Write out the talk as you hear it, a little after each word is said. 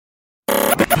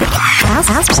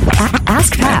Ask Pat.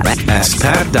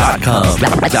 AskPat.com.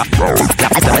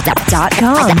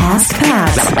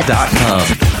 AskPat.com.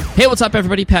 Hey, what's up,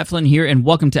 everybody? Pat Flynn here, and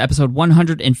welcome to episode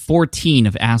 114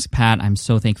 of Ask Pat. I'm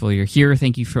so thankful you're here.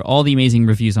 Thank you for all the amazing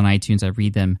reviews on iTunes. I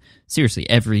read them seriously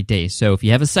every day. So if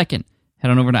you have a second,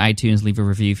 head on over to iTunes, leave a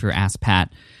review for Ask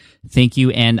Pat. Thank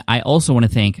you. And I also want to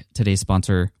thank today's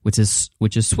sponsor, which is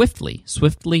Swiftly.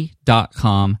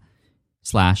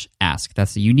 Swiftly.com/ask.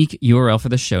 That's the unique URL for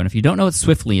the show. And if you don't know what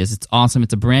Swiftly is, it's awesome.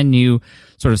 It's a brand new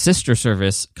sort of sister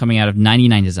service coming out of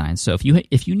 99 Designs. So if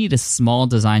you need a small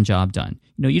design job done,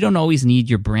 you don't always need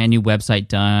your brand new website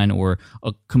done or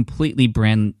a completely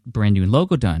brand new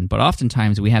logo done, but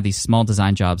oftentimes we have these small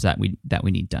design jobs that we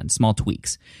need done, small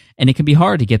tweaks. And it can be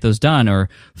hard to get those done or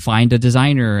find a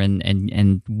designer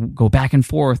and go back and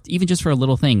forth, even just for a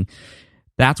little thing.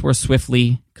 That's where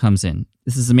Swiftly comes in.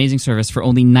 This is an amazing service. For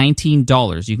only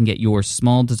 $19, you can get your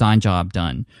small design job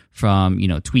done, from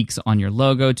tweaks on your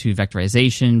logo to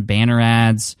vectorization, banner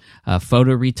ads,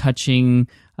 photo retouching,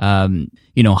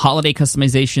 holiday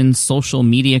customization, social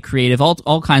media creative,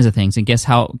 all kinds of things. And guess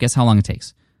how long it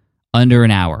takes? Under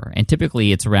an hour. And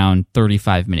typically it's around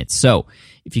 35 minutes. So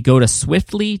if you go to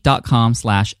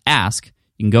swiftly.com/ask,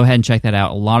 you can go ahead and check that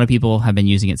out. A lot of people have been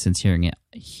using it since hearing it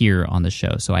here on the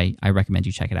show. So I recommend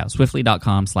you check it out.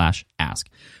 Swiftly.com/ask.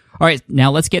 All right,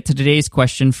 now let's get to today's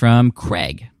question from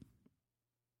Craig.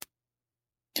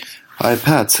 Hi,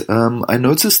 Pat. I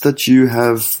noticed that you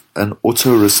have an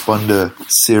autoresponder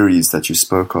series that you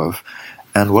spoke of.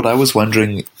 And what I was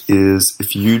wondering is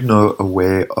if you know a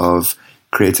way of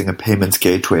creating a payment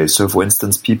gateway. So, for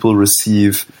instance, people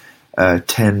receive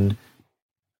 10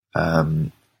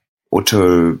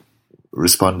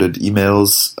 auto-responded emails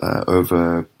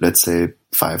over, let's say,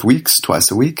 5 weeks,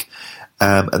 twice a week.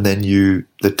 And then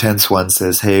the 10th one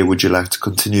says, hey, would you like to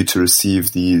continue to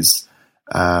receive these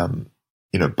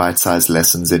bite-sized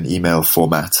lessons in email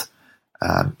format?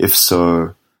 If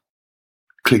so,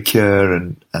 click here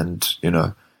and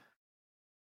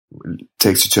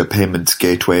takes you to a payment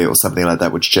gateway or something like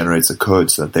that, which generates a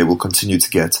code so that they will continue to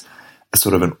get a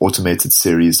sort of an automated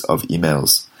series of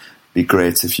emails. Be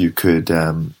great if you could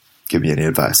give me any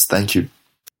advice. Thank you.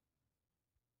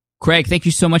 Craig, thank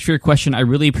you so much for your question. I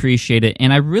really appreciate it.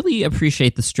 And I really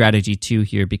appreciate the strategy too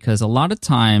here, because a lot of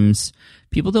times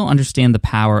people don't understand the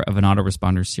power of an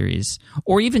autoresponder series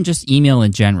or even just email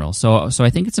in general. So I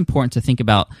think it's important to think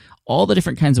about all the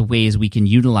different kinds of ways we can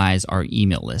utilize our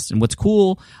email list. And what's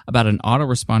cool about an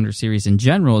autoresponder series in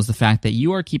general is the fact that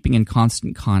you are keeping in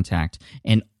constant contact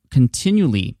and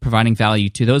continually providing value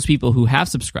to those people who have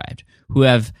subscribed, who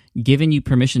have given you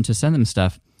permission to send them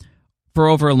stuff for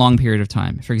over a long period of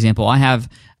time. For example, I have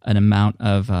an amount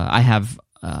of, I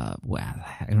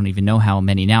don't even know how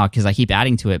many now because I keep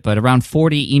adding to it, but around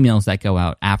 40 emails that go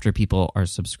out after people are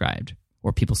subscribed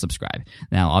or people subscribe.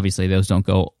 Now, obviously, those don't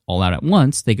go all out at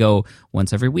once. They go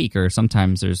once every week, or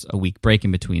sometimes there's a week break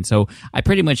in between. So I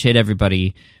pretty much hit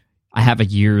everybody. I have a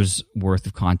year's worth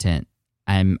of content.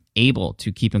 I'm able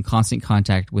to keep in constant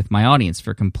contact with my audience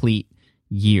for a complete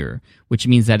year, which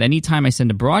means that anytime I send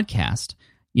a broadcast,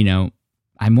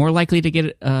 I'm more likely to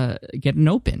get an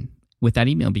open with that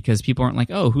email, because people aren't like,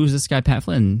 oh, who's this guy Pat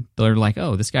Flynn? They're like,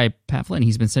 oh, this guy Pat Flynn,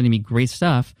 he's been sending me great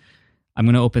stuff. I'm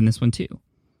going to open this one too.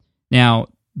 Now,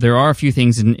 there are a few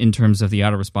things in terms of the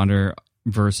autoresponder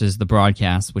versus the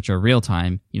broadcast, which are real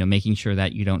time, making sure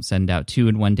that you don't send out 2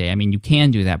 in one day. I mean, you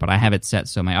can do that, but I have it set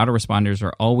so my autoresponders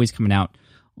are always coming out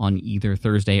on either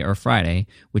Thursday or Friday,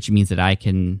 which means that I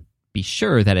can be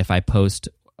sure that if I post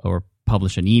or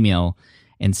publish an email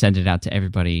and send it out to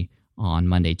everybody on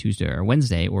Monday, Tuesday, or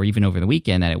Wednesday, or even over the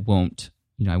weekend, that it won't,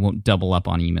 I won't double up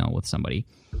on email with somebody.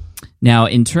 Now,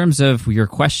 in terms of your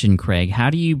question, Craig,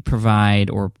 how do you provide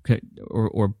or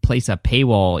place a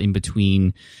paywall in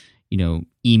between,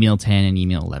 email 10 and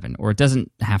email 11? Or it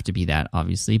doesn't have to be that,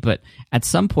 obviously, but at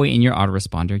some point in your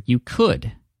autoresponder, you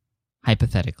could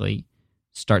hypothetically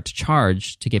start to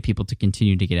charge to get people to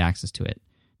continue to get access to it.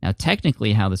 Now,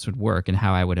 technically, how this would work and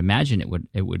how I would imagine it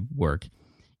would work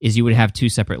is you would have 2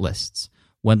 separate lists.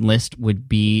 One list would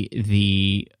be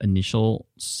the initial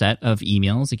set of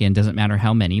emails. Again, doesn't matter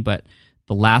how many, but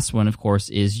the last one, of course,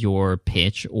 is your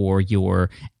pitch or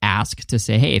your ask to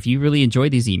say, hey, if you really enjoy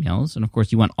these emails, and of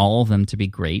course you want all of them to be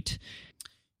great,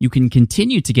 you can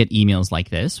continue to get emails like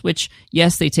this, which,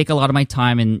 yes, they take a lot of my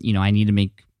time, and I need to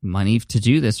make money to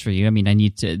do this for you. I mean,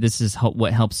 this is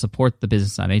what helps support the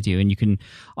business that I do. And you can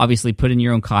obviously put in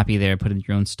your own copy there, put in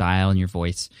your own style and your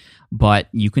voice, but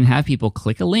you can have people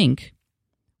click a link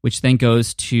which then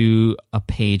goes to a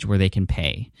page where they can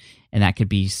pay. And that could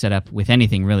be set up with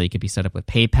anything, really. It could be set up with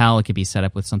PayPal. It could be set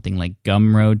up with something like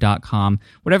Gumroad.com.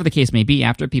 Whatever the case may be,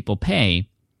 after people pay,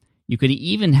 you could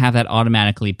even have that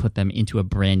automatically put them into a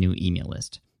brand new email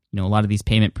list. A lot of these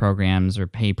payment programs or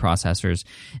pay processors,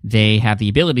 they have the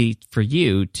ability for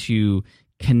you to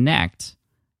connect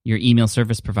your email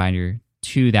service provider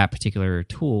to that particular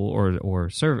tool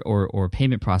or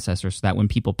payment processor, so that when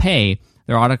people pay,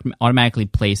 they're automatically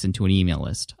placed into an email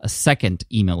list, a second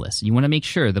email list. You want to make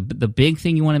sure, the big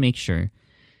thing you want to make sure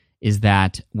is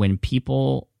that when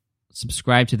people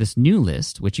subscribe to this new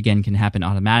list, which again can happen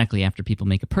automatically after people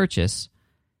make a purchase,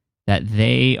 that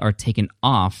they are taken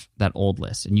off that old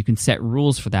list. And you can set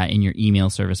rules for that in your email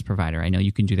service provider. I know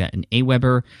you can do that in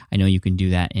Aweber. I know you can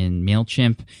do that in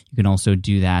MailChimp. You can also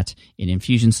do that in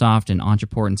Infusionsoft and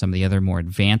Ontraport and some of the other more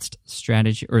advanced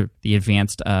strategy or the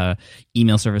advanced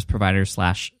email service providers /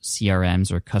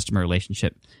 CRMs or customer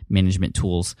relationship management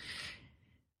tools.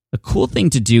 The cool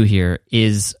thing to do here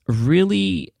is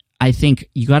really, I think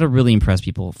you got to really impress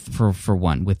people for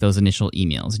one with those initial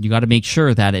emails. You got to make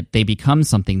sure that they become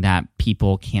something that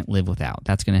people can't live without.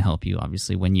 That's going to help you,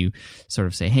 obviously, when you sort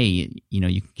of say, hey,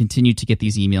 you can continue to get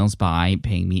these emails by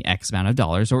paying me X amount of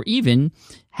dollars, or even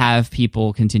have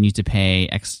people continue to pay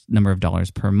X number of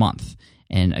dollars per month.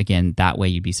 And again, that way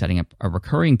you'd be setting up a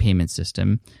recurring payment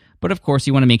system. But of course,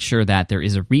 you want to make sure that there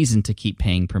is a reason to keep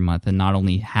paying per month and not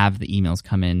only have the emails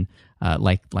come in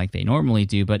like they normally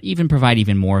do, but even provide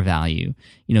even more value.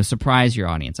 Surprise your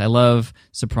audience. I love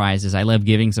surprises. I love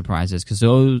giving surprises because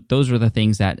those are the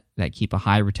things that keep a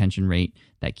high retention rate,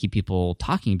 that keep people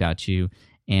talking about you,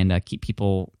 and keep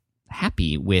people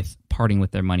happy with parting with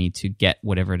their money to get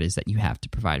whatever it is that you have to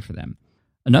provide for them.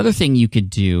 Another thing you could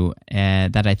do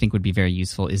that I think would be very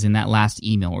useful is in that last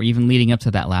email, or even leading up to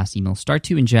that last email, start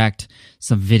to inject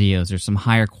some videos or some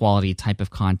higher quality type of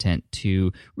content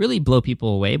to really blow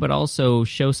people away, but also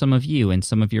show some of you and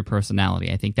some of your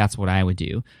personality. I think that's what I would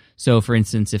do. So for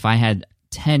instance, if I had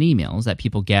 10 emails that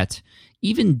people get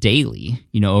even daily,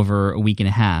 over a week and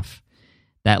a half,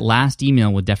 that last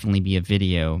email would definitely be a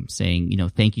video saying,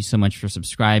 thank you so much for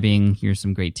subscribing. Here's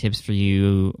some great tips for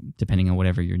you, depending on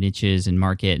whatever your niche is and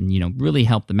market, and, really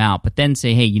help them out. But then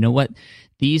say, hey, you know what?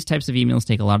 These types of emails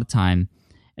take a lot of time.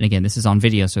 And again, this is on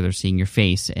video, so they're seeing your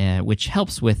face, which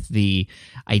helps with the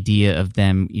idea of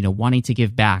them, wanting to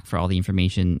give back for all the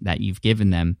information that you've given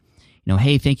them.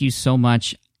 Hey, thank you so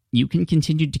much. You can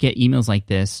continue to get emails like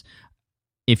this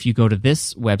if you go to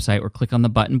this website or click on the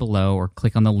button below or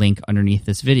click on the link underneath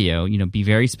this video. Be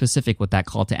very specific with that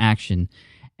call to action.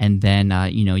 And then,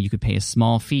 you could pay a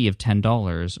small fee of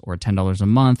 $10 or $10 a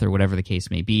month or whatever the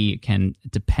case may be.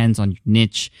 It depends on your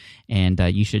niche, and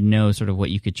you should know sort of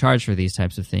what you could charge for these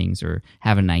types of things, or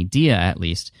have an idea at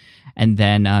least. And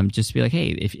then just be like, hey,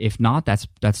 if not, that's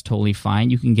totally fine.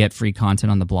 You can get free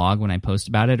content on the blog when I post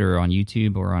about it, or on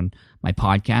YouTube or on my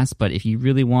podcast. But if you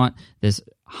really want this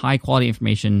high quality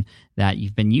information that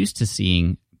you've been used to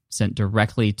seeing sent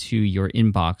directly to your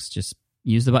inbox, just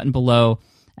use the button below.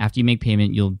 After you make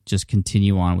payment, you'll just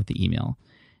continue on with the email.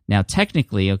 Now,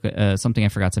 technically, something I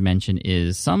forgot to mention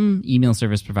is some email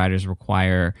service providers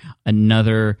require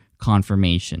another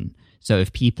confirmation. So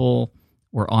if people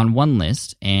were on one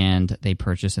list and they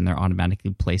purchase and they're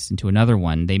automatically placed into another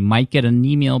one, they might get an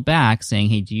email back saying,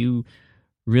 hey, do you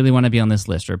really want to be on this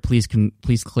list? Or please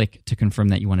click to confirm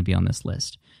that you want to be on this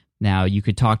list. Now, you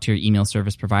could talk to your email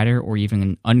service provider or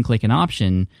even unclick an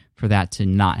option for that to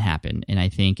not happen. And I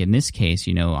think in this case,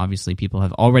 obviously people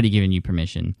have already given you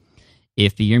permission.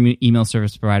 If the email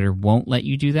service provider won't let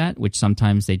you do that, which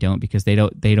sometimes they don't because they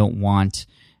don't want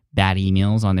bad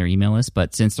emails on their email list,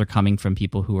 but since they're coming from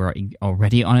people who are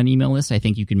already on an email list, I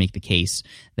think you can make the case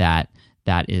that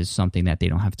is something that they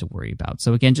don't have to worry about.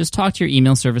 So again, just talk to your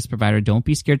email service provider. Don't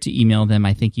be scared to email them.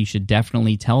 I think you should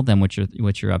definitely tell them what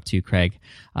you're up to, Craig,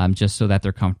 just so that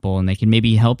they're comfortable and they can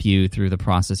maybe help you through the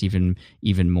process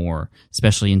even more,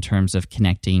 especially in terms of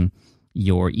connecting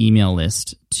your email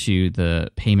list to the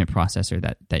payment processor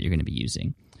that you're going to be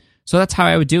using. So that's how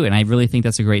I would do it. And I really think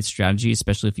that's a great strategy,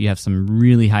 especially if you have some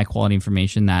really high quality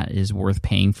information that is worth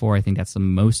paying for. I think that's the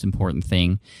most important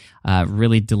thing.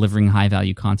 Really delivering high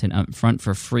value content up front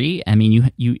for free. I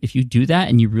mean, you if you do that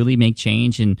and you really make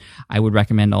change, and I would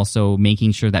recommend also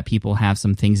making sure that people have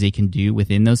some things they can do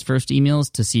within those first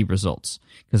emails to see results.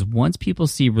 Because once people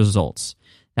see results,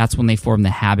 that's when they form the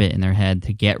habit in their head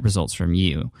to get results from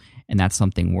you. And that's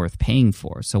something worth paying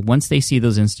for. So once they see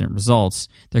those instant results,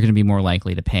 they're going to be more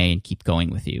likely to pay and keep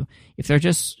going with you. If they're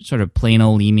just sort of plain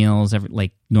old emails,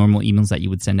 like normal emails that you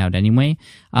would send out anyway,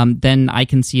 then I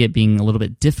can see it being a little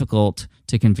bit difficult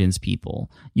to convince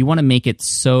people. You want to make it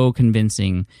so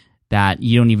convincing that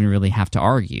you don't even really have to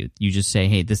argue. You just say,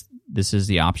 hey, this is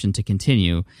the option to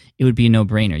continue. It would be a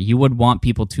no-brainer. You would want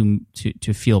people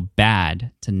to feel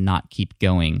bad to not keep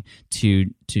going, to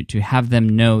have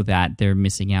them know that they're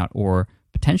missing out or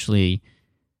potentially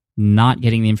not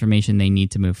getting the information they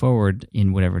need to move forward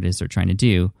in whatever it is they're trying to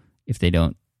do if they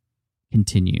don't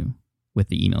continue with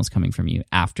the emails coming from you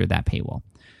after that paywall.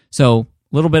 So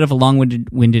a little bit of a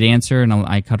long-winded answer, and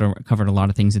I covered a lot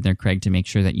of things in there, Craig, to make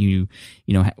sure that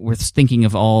we're thinking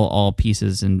of all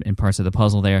pieces and parts of the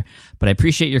puzzle there. But I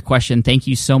appreciate your question. Thank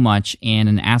you so much. And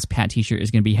an Ask Pat t-shirt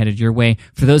is going to be headed your way.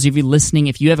 For those of you listening,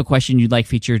 if you have a question you'd like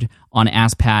featured on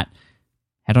Ask Pat,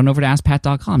 head on over to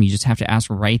AskPat.com. You just have to ask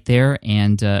right there.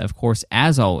 And of course,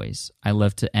 as always, I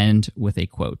love to end with a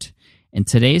quote. And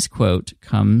today's quote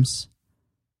comes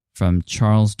from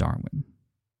Charles Darwin.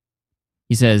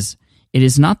 He says, "It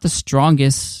is not the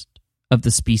strongest of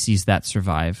the species that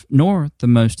survive, nor the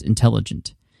most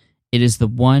intelligent. It is the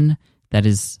one that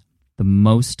is the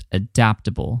most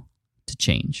adaptable to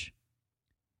change."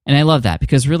 And I love that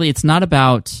because really it's not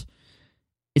about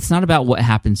what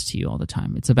happens to you all the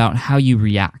time. It's about how you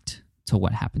react to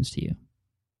what happens to you.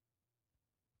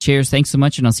 Cheers, thanks so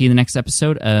much, and I'll see you in the next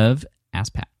episode of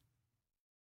Ask Pat.